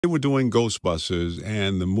They were doing Ghostbusters,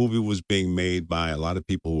 and the movie was being made by a lot of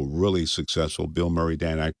people who were really successful. Bill Murray,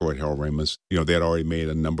 Dan Aykroyd, Harold Ramis. You know, they had already made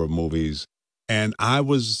a number of movies. And I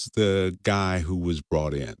was the guy who was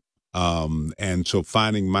brought in. And so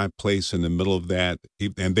finding my place in the middle of that,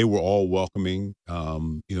 and they were all welcoming,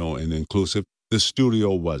 you know, and inclusive. The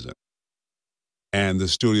studio wasn't. And the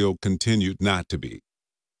studio continued not to be.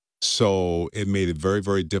 So it made it very,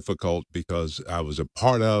 very difficult because I was a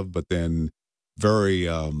part of, but then very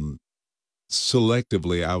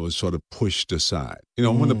selectively, I was sort of pushed aside. You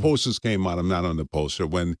know, when the posters came out, I'm not on the poster.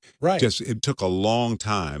 When Right. just it took a long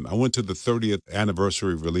time. I went to the 30th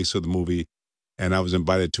anniversary release of the movie, and I was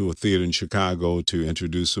invited to a theater in Chicago to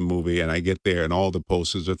introduce the movie. And I get there, and all the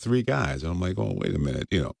posters are three guys. And I'm like, oh, wait a minute.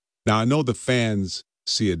 You know, now I know the fans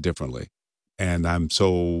see it differently, and I'm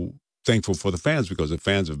so thankful for the fans because the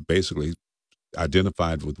fans have basically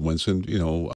identified with Winston. You know,